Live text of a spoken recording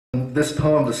this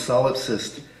poem, The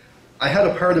Solipsist, I had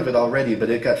a part of it already, but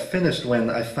it got finished when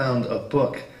I found a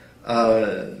book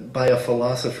by a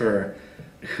philosopher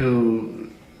who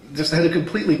just had a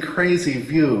completely crazy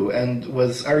view and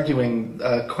was arguing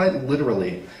quite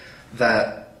literally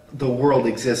that the world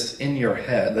exists in your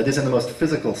head. That is, in the most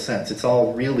physical sense. It's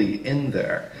all really in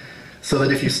there. So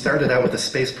that if you started out with a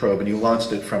space probe and you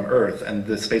launched it from Earth and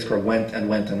the space probe went and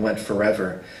went and went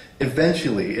forever,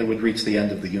 eventually it would reach the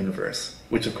end of the universe,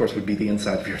 which of course would be the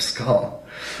inside of your skull.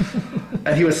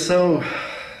 And he was so,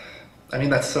 I mean,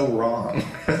 that's so wrong,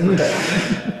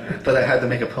 that I had to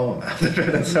make a poem out of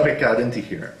it, and so it got into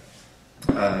here.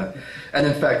 And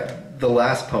in fact, the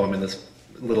last poem in this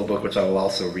little book, which I will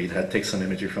also read, takes some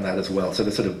imagery from that as well, so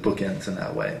this sort of bookends in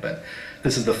that way. But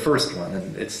this is the first one,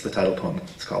 and it's the title poem.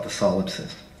 It's called The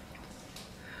Solipsist.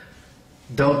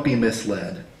 Don't be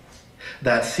misled.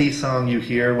 That sea song you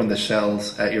hear when the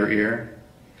shell's at your ear,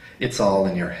 it's all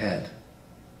in your head.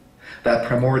 That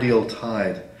primordial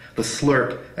tide, the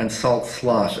slurp and salt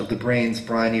slosh of the brain's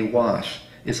briny wash,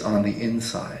 is on the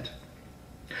inside.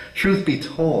 Truth be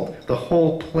told, the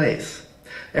whole place,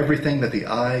 everything that the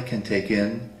eye can take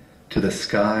in, to the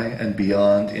sky and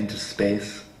beyond into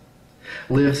space,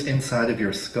 lives inside of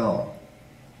your skull.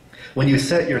 When you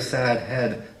set your sad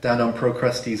head down on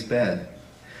Procruste's bed,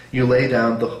 you lay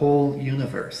down the whole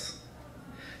universe.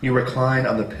 You recline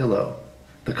on the pillow,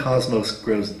 the cosmos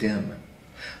grows dim,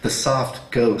 the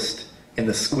soft ghost in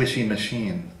the squishy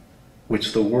machine,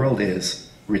 which the world is,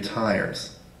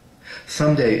 retires.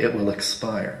 Someday it will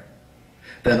expire.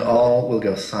 Then all will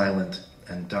go silent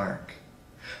and dark.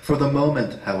 For the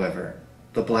moment, however,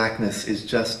 the blackness is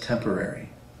just temporary.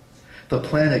 The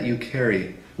planet you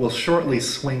carry will shortly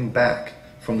swing back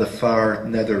from the far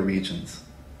nether regions,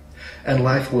 and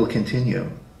life will continue,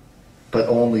 but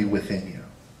only within you.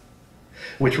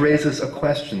 Which raises a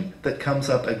question that comes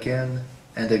up again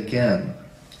and again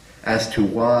as to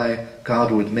why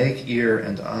God would make ear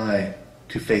and eye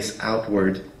to face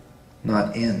outward,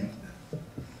 not in.